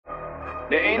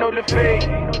There ain't no defeat.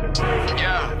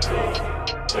 Yeah.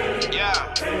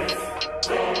 Yeah.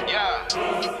 Yeah.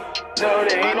 No,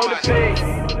 there ain't no defeat.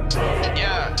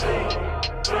 Yeah.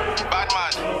 Bad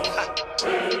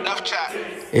man. Enough chat.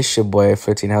 It's your boy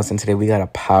 15 House, and today we got a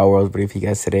Pal World video for you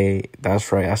guys today. That's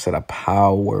right, I said a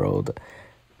Pal World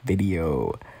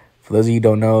video. For those of you who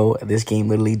don't know, this game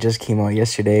literally just came out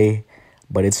yesterday,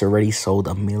 but it's already sold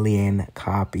 1 million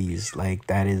copies. Like,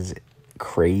 that is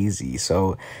crazy.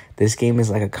 So this game is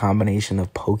like a combination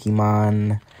of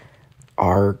Pokemon,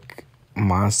 Ark,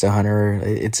 Monster Hunter.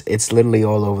 It's literally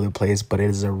all over the place, but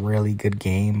it is a really good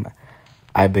game.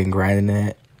 I've been grinding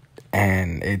it,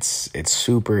 and it's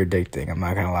super addicting. I'm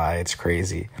not gonna lie, it's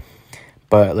crazy.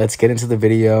 But let's get into the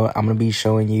video. I'm gonna be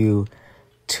showing you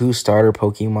 2 starter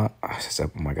Pokemon.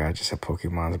 Oh my god, I just said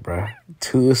Pokemons, bro.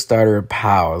 2 starter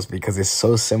Pals, because it's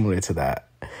so similar to that.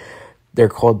 They're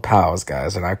called Pals,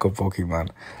 guys, and I call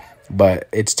Pokemon. But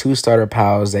it's 2 starter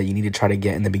Pals that you need to try to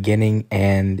get in the beginning,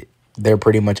 and they're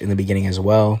pretty much in the beginning as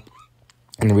well.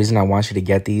 And the reason I want you to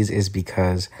get these is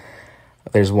because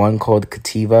there's one called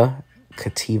Cativa.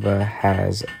 Cativa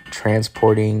has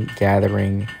transporting,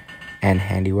 gathering, and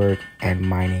handiwork, and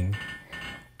mining.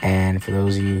 And for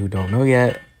those of you who don't know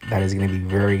yet, that is going to be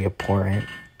very important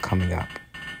coming up.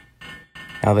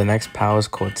 Now, the next Pal is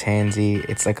called Tansy.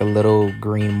 It's like a little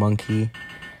green monkey.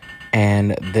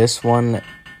 And this one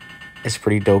is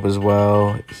pretty dope as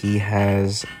well. He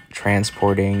has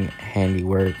transporting,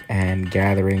 handiwork, and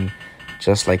gathering,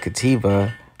 just like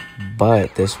Cativa.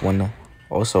 But this one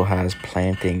also has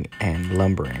planting and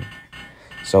lumbering.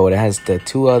 So it has the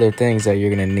 2 other things that you're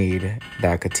going to need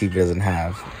that Cativa doesn't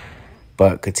have.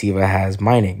 But Cativa has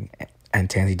mining, and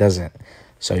Tansy doesn't.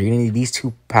 So you're going to need these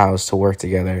 2 Pals to work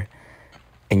together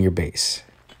in your base.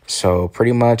 So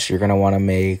pretty much you're going to want to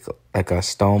make like a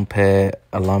stone pit,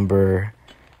 a lumber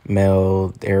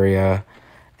mill area,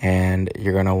 and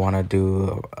you're going to want to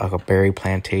do a berry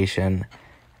plantation.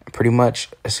 Pretty much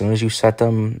as soon as you set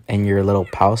them in your little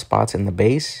Pal spots in the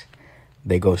base,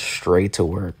 they go straight to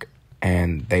work,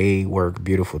 and they work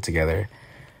beautiful together.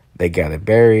 They gather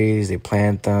berries, they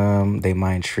plant them, they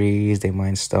mine trees, they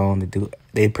mine stone.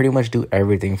 They pretty much do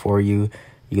everything for you.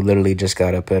 You literally just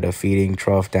gotta put a feeding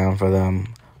trough down for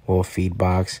them, or a feed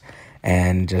box,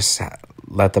 and just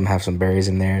let them have some berries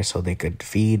in there so they could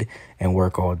feed and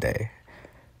work all day.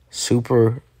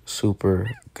 Super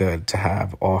good to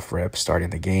have off rip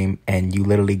starting the game, and you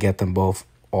literally get them both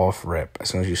off rip as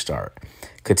soon as you start.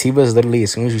 Cativa is literally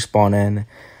as soon as you spawn in.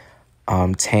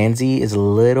 Tansy is a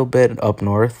little bit up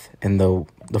north in the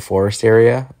forest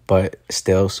area, but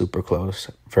still super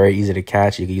close. Very easy to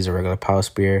catch. You can use a regular Pal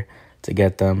Spear to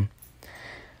get them.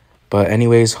 But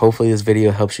anyways, hopefully this video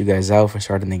helps you guys out for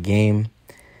starting the game.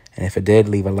 And if it did,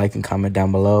 leave a like and comment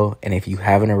down below. And if you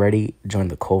haven't already, join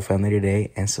the Cole family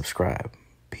today and subscribe.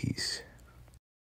 Peace.